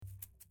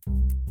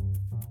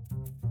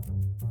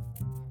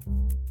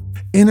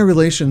In a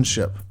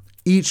relationship,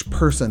 each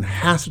person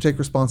has to take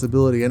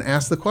responsibility and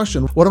ask the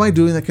question, what am I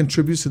doing that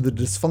contributes to the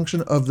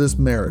dysfunction of this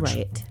marriage?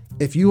 Right.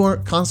 If you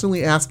aren't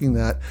constantly asking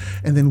that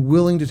and then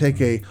willing to take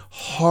a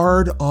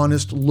hard,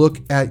 honest look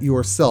at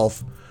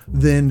yourself,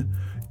 then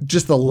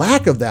just the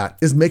lack of that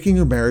is making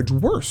your marriage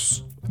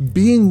worse.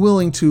 Being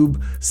willing to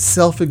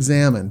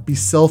self-examine, be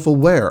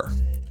self-aware,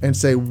 and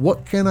say,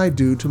 what can I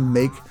do to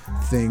make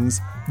things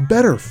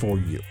better for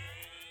you?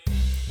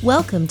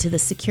 Welcome to the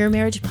Secure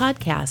Marriage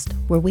Podcast,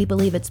 where we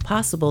believe it's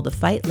possible to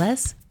fight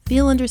less,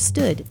 feel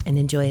understood, and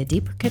enjoy a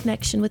deeper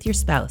connection with your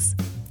spouse.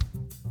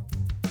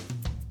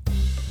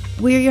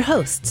 We're your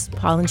hosts,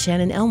 Paul and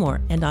Shannon Elmore,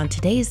 and on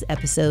today's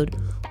episode,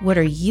 what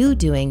are you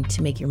doing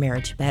to make your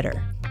marriage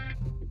better?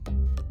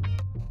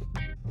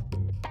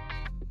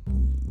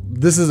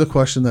 This is a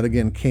question that,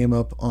 again, came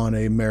up on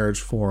a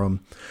marriage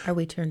forum. Are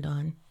we turned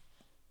on?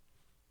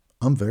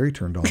 I'm very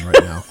turned on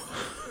right now.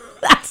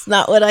 That's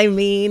not what I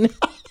mean.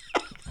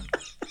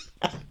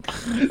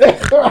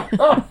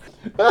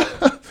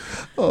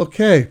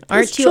 Okay.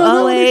 Aren't you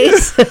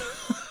always?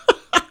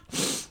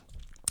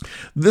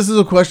 This is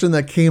a question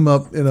that came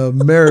up in a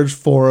marriage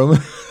forum.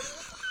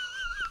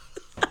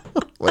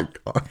 Oh my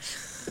gosh.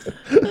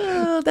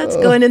 Oh, that's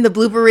going in the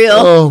blooper reel.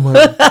 Oh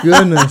my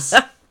goodness.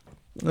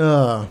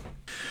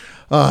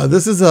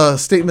 This is a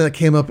statement that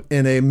came up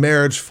in a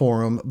marriage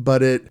forum,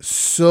 but it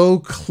so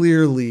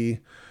clearly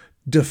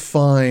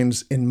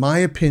defines, in my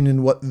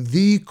opinion, what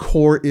the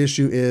core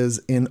issue is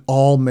in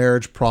all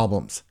marriage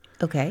problems.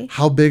 Okay.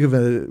 How big of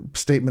a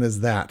statement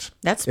is that?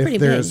 That's pretty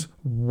If there's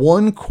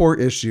one core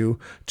issue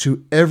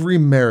to every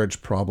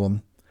marriage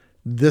problem,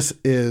 this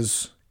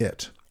is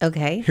it.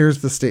 Okay.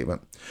 Here's the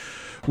statement.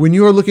 When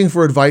you are looking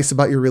for advice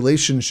about your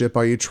relationship,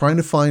 are you trying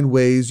to find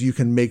ways you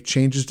can make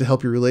changes to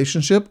help your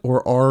relationship,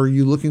 or are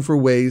you looking for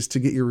ways to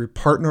get your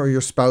partner or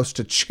your spouse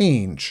to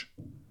change?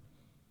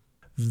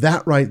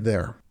 That right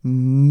there.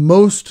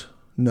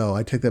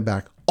 I take that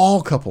back.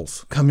 All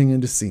couples coming in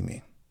to see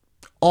me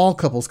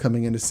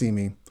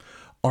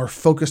are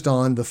focused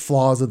on the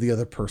flaws of the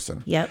other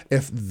person. Yep.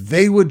 If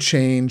they would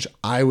change,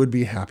 I would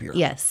be happier.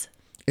 Yes.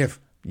 If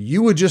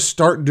you would just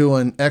start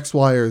doing X,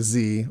 Y, or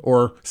Z,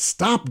 or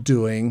stop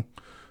doing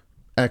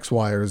X,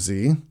 Y, or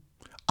Z,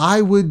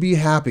 I would be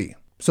happy.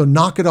 So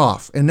knock it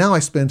off. And now I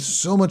spend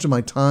so much of my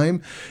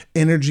time,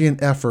 energy,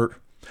 and effort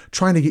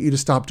trying to get you to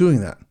stop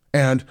doing that.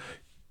 And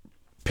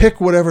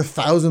pick whatever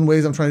 1,000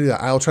 ways I'm trying to do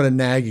that. I'll try to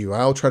nag you.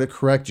 I'll try to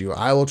correct you.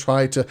 I will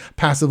try to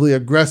passively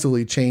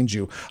aggressively change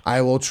you.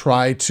 I will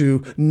try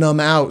to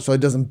numb out so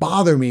it doesn't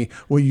bother me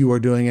what you are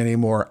doing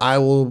anymore. I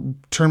will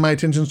turn my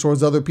attention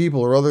towards other people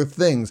or other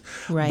things.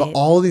 Right. But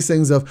all of these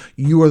things of,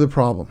 you are the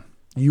problem.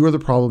 You are the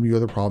problem. You are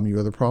the problem. You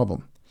are the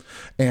problem.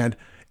 And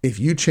if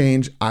you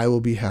change, I will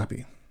be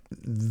happy.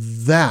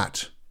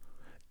 That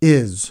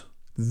is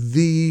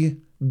the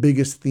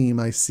biggest theme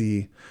I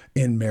see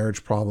in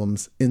marriage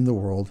problems in the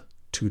world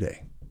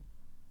today.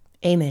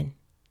 Amen.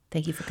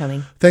 Thank you for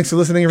coming. Thanks for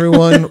listening,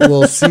 everyone.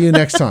 We'll see you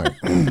next time.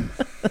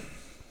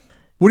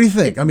 What do you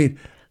think? I mean,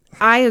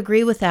 I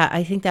agree with that.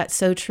 I think that's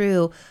so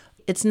true.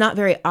 It's not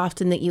very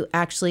often that you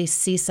actually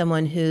see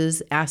someone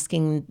who's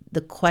asking the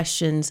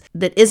questions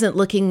that isn't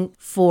looking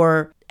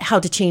for how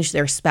to change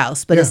their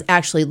spouse, but is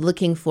actually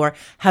looking for,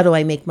 how do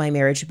I make my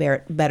marriage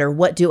better?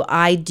 What do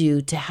I do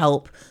to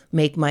help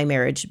make my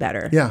marriage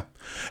better? Yeah.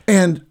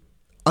 And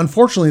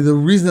unfortunately, the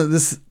reason that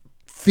this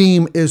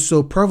theme is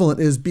so prevalent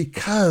is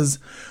because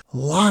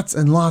lots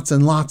and lots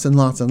and lots and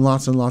lots and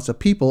lots and lots of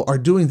people are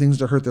doing things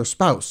to hurt their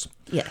spouse.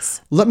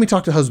 Yes. Let me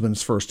talk to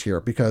husbands first here,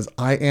 because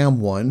I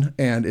am one,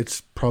 and it's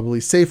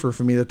probably safer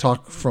for me to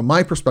talk from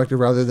my perspective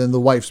rather than the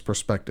wife's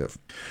perspective.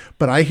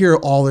 But I hear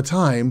all the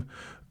time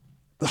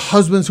the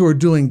husbands who are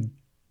doing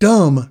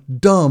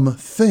dumb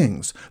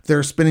things.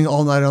 They're spending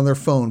all night on their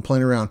phone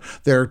playing around.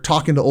 They're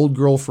talking to old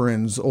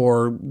girlfriends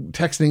or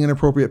texting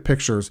inappropriate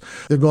pictures.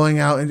 They're going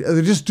out and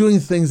they're just doing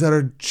things that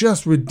are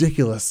just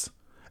ridiculous.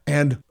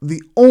 And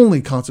the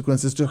only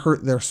consequence is to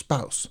hurt their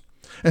spouse.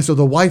 And so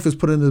the wife is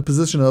put into the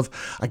position of,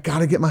 I got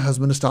to get my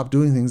husband to stop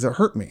doing things that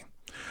hurt me.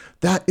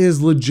 That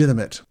is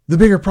legitimate. The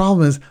bigger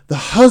problem is the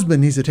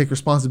husband needs to take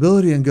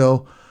responsibility and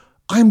go,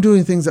 I'm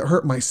doing things that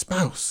hurt my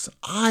spouse.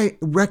 I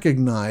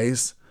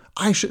recognize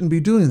I shouldn't be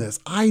doing this.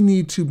 I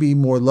need to be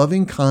more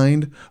loving,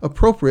 kind,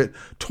 appropriate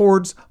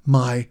towards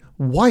my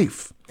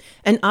wife.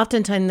 And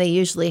oftentimes they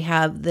usually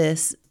have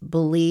this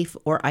belief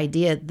or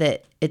idea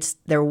that it's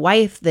their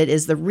wife that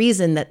is the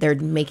reason that they're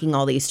making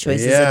all these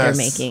choices that they're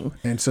making.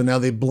 And so now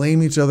they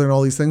blame each other and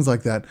all these things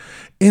like that.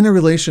 In a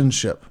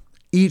relationship,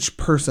 each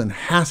person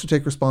has to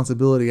take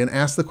responsibility and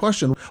ask the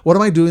question, what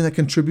am I doing that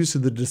contributes to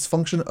the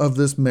dysfunction of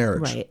this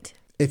marriage? Right.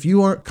 If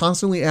you aren't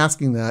constantly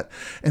asking that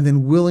and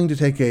then willing to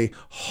take a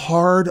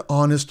hard,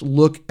 honest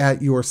look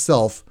at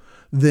yourself,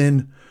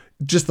 then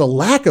just the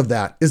lack of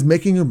that is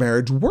making your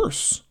marriage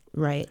worse.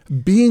 Right.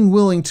 Being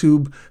willing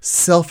to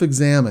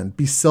self-examine,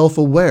 be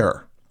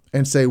self-aware,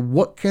 and say,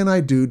 what can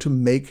I do to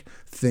make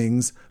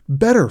things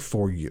better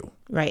for you?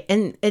 Right.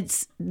 And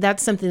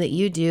that's something that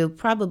you do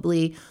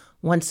probably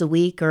once a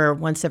week or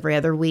once every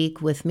other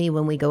week with me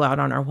when we go out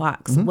on our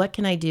walks. What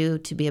can I do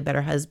to be a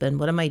better husband?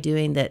 What am I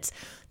doing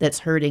that's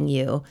hurting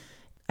you?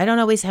 I don't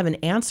always have an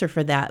answer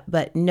for that,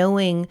 but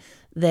knowing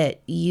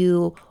that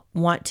you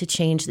want to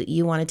change, that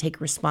you want to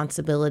take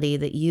responsibility,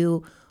 that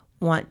you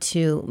want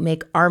to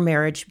make our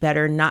marriage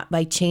better, not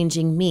by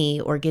changing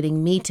me or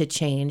getting me to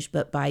change,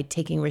 but by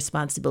taking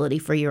responsibility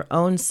for your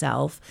own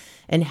self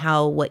and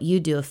how what you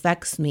do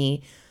affects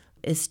me,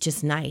 is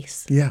just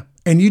nice. Yeah.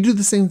 And you do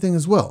the same thing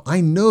as well.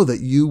 I know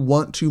that you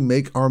want to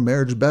make our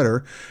marriage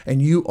better,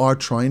 and you are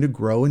trying to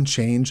grow and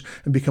change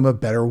and become a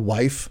better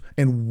wife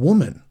and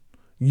woman.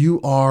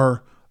 You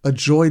are a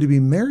joy to be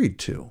married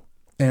to.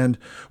 And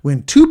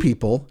when two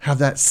people have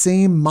that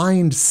same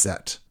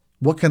mindset,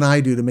 what can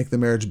I do to make the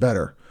marriage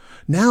better?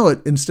 Now,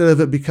 instead of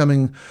it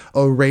becoming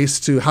a race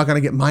to how can I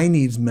get my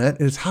needs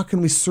met, it's how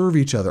can we serve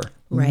each other?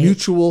 Right.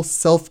 Mutual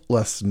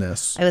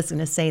selflessness. I was going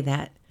to say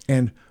that.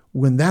 And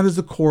when that is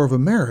the core of a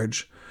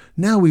marriage,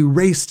 now we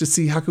race to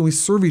see how can we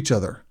serve each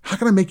other? How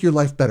can I make your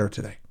life better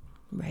today?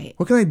 Right.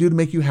 What can I do to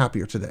make you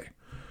happier today?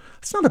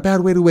 It's not a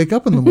bad way to wake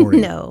up in the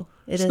morning. No,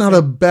 it's not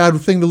a bad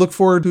thing to look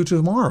forward to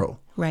tomorrow.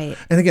 Right.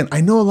 And again,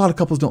 I know a lot of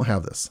couples don't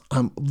have this.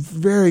 I'm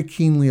very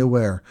keenly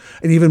aware.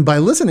 And even by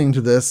listening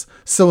to this,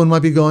 someone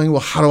might be going,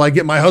 well, how do I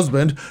get my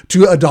husband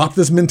to adopt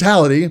this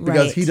mentality?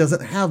 Because he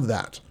doesn't have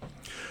that.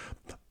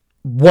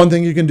 One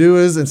thing you can do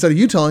is, instead of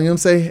you telling him,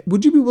 say,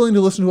 would you be willing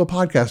to listen to a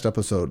podcast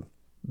episode?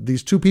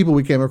 These two people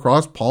we came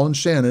across, Paul and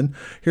Shannon,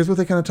 here's what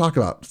they kind of talk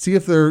about. See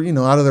if they're,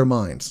 out of their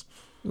minds.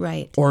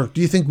 Right. Or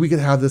do you think we could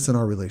have this in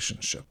our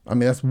relationship? I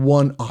mean, that's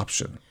one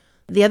option.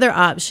 The other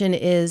option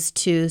is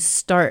to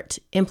start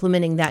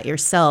implementing that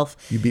yourself.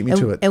 You beat me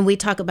to it. And we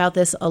talk about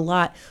this a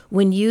lot.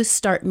 When you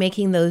start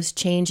making those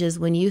changes,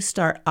 when you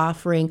start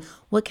offering,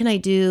 what can I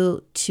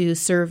do to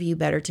serve you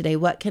better today?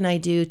 What can I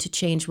do to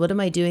change? What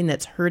am I doing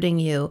that's hurting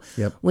you?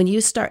 Yep. When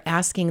you start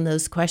asking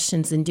those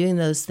questions and doing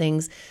those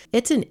things,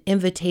 it's an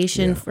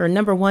invitation for,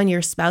 number one,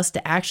 your spouse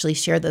to actually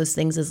share those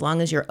things as long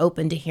as you're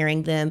open to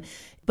hearing them.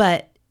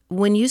 But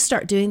when you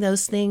start doing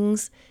those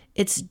things,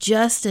 it's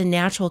just a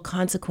natural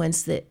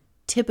consequence that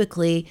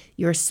typically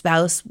your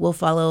spouse will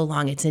follow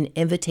along. It's an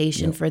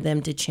invitation for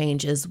them to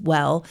change as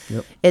well.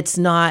 Yep. It's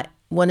not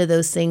one of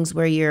those things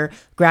where you're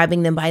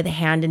grabbing them by the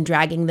hand and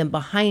dragging them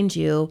behind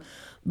you,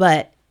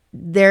 but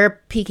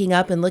they're peeking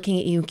up and looking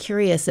at you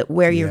curious at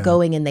where you're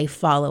going, and they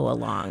follow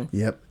along.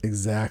 Yep,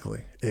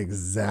 exactly.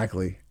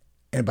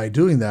 And by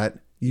doing that,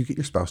 you get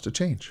your spouse to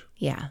change.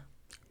 Yeah.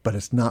 But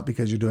it's not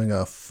because you're doing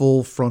a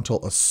full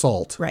frontal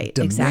assault, right?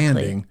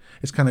 Demanding. Exactly.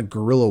 It's kind of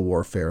guerrilla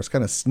warfare. It's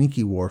kind of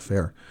sneaky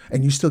warfare.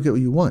 And you still get what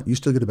you want. You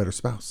still get a better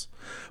spouse.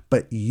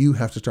 But you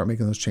have to start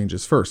making those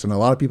changes first. And a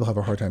lot of people have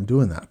a hard time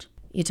doing that.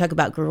 You talk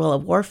about guerrilla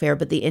warfare,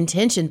 but the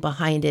intention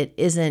behind it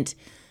isn't,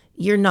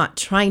 you're not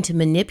trying to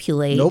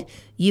manipulate. Nope.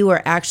 You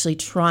are actually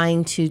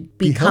trying to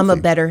become a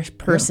better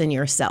person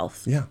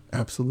yourself. Yeah,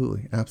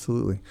 absolutely.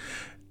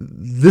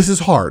 This is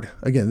hard.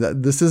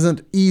 Again, this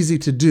isn't easy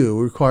to do.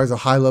 It requires a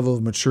high level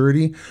of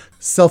maturity,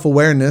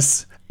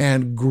 self-awareness,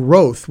 and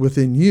growth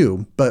within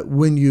you. But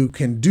when you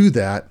can do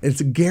that,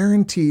 it's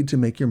guaranteed to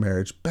make your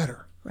marriage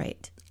better.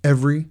 Right.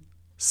 Every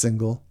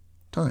single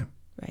time.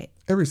 Right.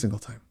 Every single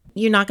time.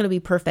 You're not going to be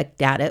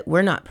perfect at it.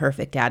 We're not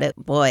perfect at it.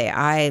 Boy,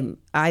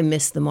 I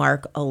miss the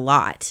mark a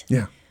lot.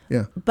 Yeah.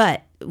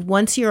 But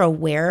once you're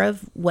aware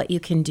of what you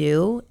can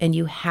do and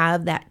you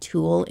have that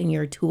tool in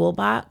your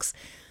toolbox,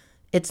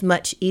 it's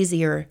much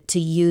easier to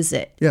use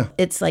it. Yeah.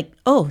 It's like,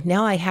 oh,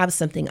 now I have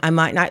something. I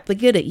might not be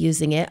good at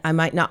using it. I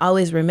might not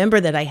always remember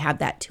that I have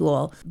that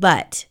tool.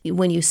 But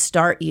when you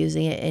start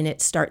using it and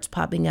it starts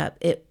popping up,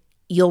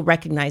 you'll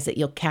recognize it.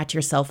 You'll catch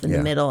yourself in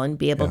the middle and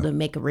be able to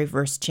make a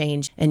reverse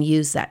change and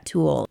use that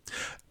tool.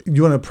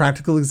 You want a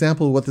practical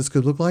example of what this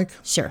could look like?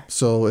 Sure.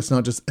 So it's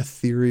not just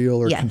ethereal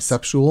or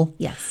conceptual.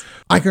 Yes.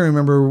 I can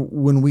remember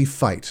when we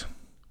fight.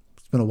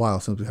 Been a while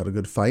since we had a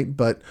good fight,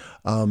 but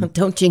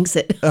don't jinx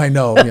it. I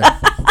know, yeah.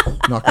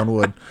 Knock on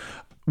wood.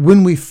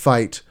 When we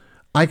fight,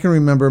 I can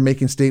remember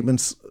making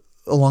statements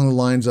along the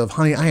lines of,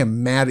 honey, I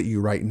am mad at you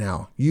right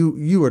now.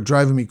 You are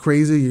driving me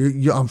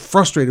crazy. I'm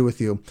frustrated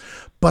with you,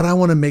 but I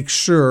want to make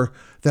sure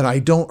that I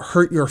don't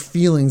hurt your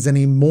feelings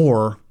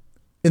anymore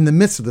in the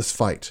midst of this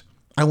fight.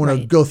 I want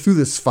to go through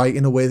this fight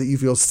in a way that you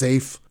feel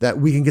safe, that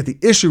we can get the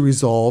issue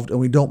resolved and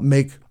we don't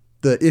make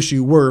the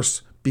issue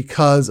worse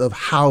because of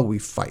how we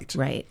fight.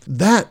 Right.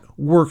 That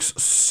works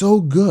so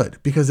good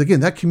because, again,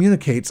 that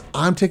communicates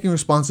I'm taking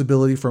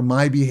responsibility for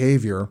my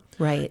behavior.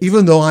 Right.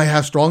 Even though I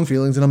have strong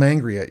feelings and I'm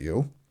angry at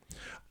you,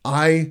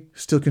 I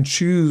still can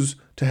choose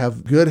to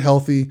have good,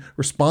 healthy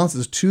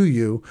responses to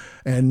you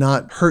and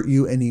not hurt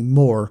you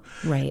anymore.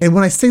 Right. And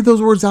when I say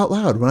those words out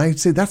loud, when I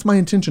say that's my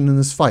intention in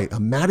this fight,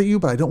 I'm mad at you,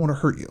 but I don't want to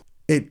hurt you.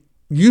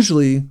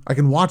 Usually I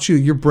can watch you,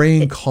 your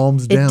brain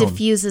calms down.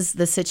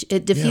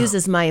 It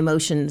diffuses my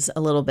emotions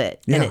a little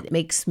bit and it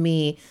makes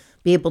me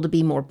be able to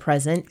be more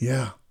present.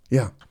 Yeah.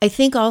 I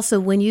think also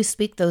when you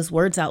speak those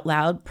words out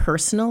loud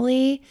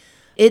personally,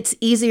 it's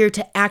easier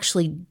to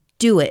actually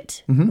do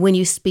it when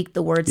you speak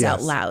the words Yes.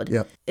 out loud.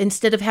 Yep.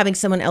 Instead of having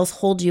someone else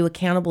hold you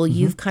accountable,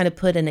 you've kind of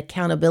put an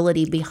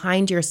accountability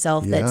behind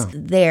yourself that's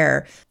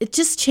there. It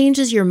just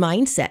changes your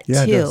mindset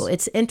Yeah, it too. does.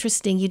 It's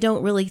interesting. You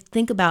don't really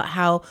think about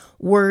how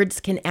words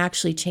can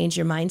actually change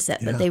your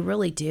mindset, but they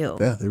really do.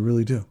 Yeah, they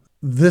really do.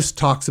 This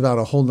talks about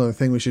a whole nother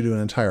thing we should do an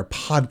entire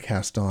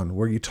podcast on,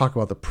 where you talk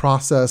about the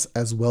process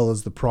as well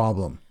as the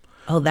problem.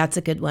 Oh, that's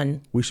a good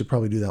one. We should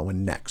probably do that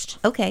one next.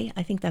 Okay,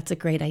 I think that's a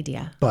great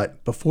idea.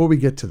 But before we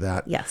get to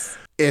that, Yes.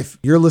 if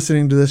you're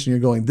listening to this and you're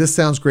going, this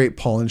sounds great,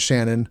 Paul and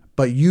Shannon,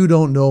 but you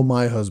don't know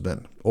my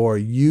husband, or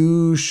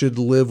you should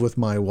live with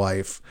my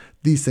wife,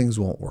 these things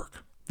won't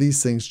work.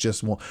 These things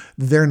just won't.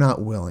 They're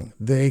not willing.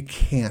 They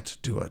can't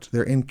do it.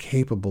 They're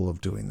incapable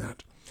of doing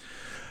that.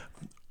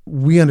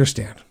 We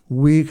understand.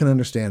 We can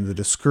understand the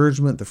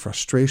discouragement, the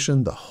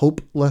frustration, the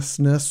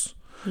hopelessness,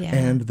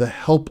 and the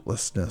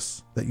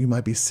helplessness that you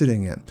might be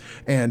sitting in.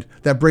 And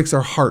that breaks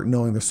our heart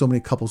knowing there's so many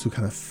couples who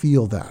kind of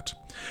feel that.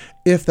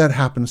 If that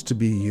happens to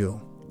be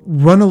you,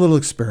 run a little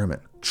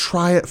experiment.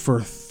 Try it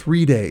for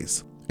 3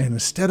 days. And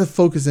instead of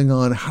focusing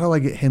on how do I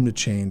get him to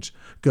change,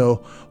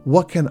 go,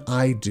 what can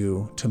I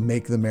do to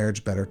make the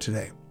marriage better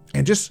today?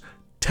 And just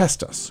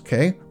test us,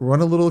 okay? Run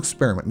a little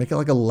experiment. Make it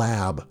like a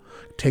lab.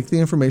 Take the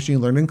information you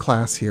learned in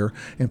class here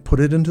and put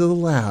it into the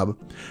lab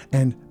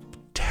and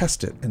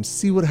test it and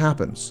see what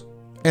happens.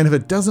 And if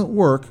it doesn't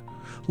work,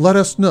 let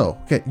us know.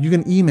 Okay, you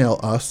can email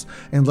us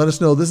and let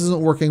us know this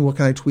isn't working. What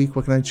can I tweak?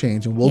 What can I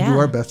change? And we'll do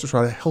our best to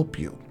try to help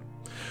you.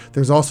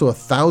 There's also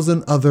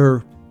 1,000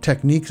 other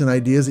techniques and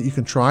ideas that you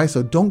can try.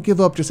 So don't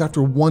give up just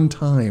after one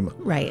time.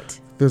 Right.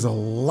 There's a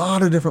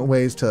lot of different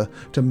ways to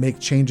make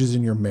changes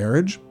in your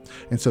marriage.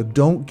 And so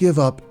don't give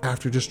up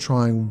after just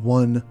trying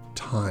one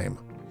time.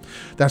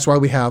 That's why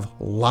we have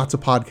lots of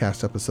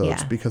podcast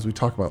episodes, because we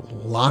talk about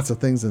lots of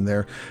things in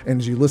there.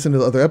 And as you listen to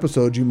the other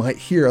episodes, you might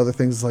hear other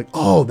things like,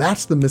 oh,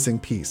 that's the missing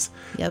piece.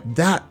 Yep.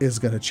 That is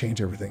going to change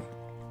everything.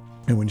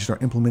 And when you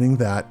start implementing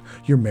that,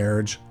 your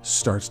marriage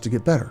starts to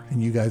get better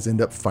and you guys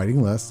end up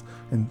fighting less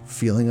and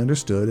feeling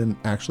understood and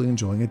actually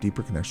enjoying a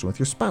deeper connection with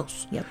your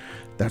spouse. Yep.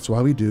 That's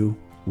why we do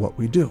what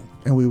we do.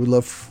 And we would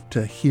love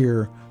to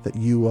hear that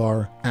you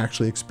are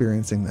actually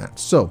experiencing that.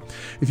 So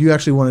if you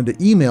actually wanted to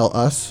email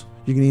us,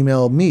 you can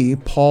email me,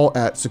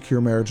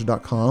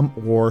 paul@securemarriage.com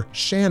or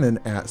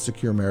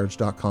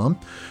shannon@securemarriage.com.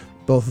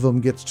 Both of them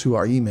gets to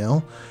our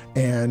email,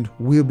 and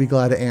we'll be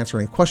glad to answer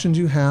any questions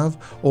you have.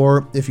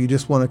 Or if you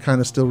just want to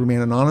kind of still remain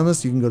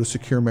anonymous, you can go to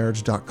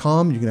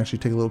securemarriage.com. You can actually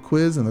take a little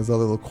quiz, and there's other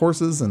little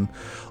courses and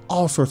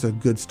all sorts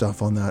of good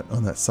stuff on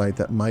that site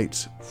that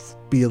might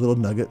be a little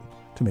nugget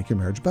to make your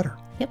marriage better.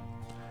 Yep.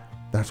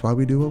 That's why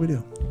we do what we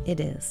do. It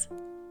is.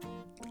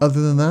 Other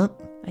than that,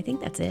 I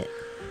think that's it.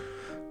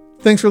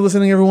 thanks for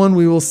listening, everyone.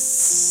 We will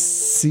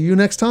see you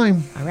next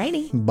time.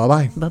 Alrighty.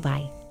 Bye-bye.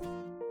 Bye-bye.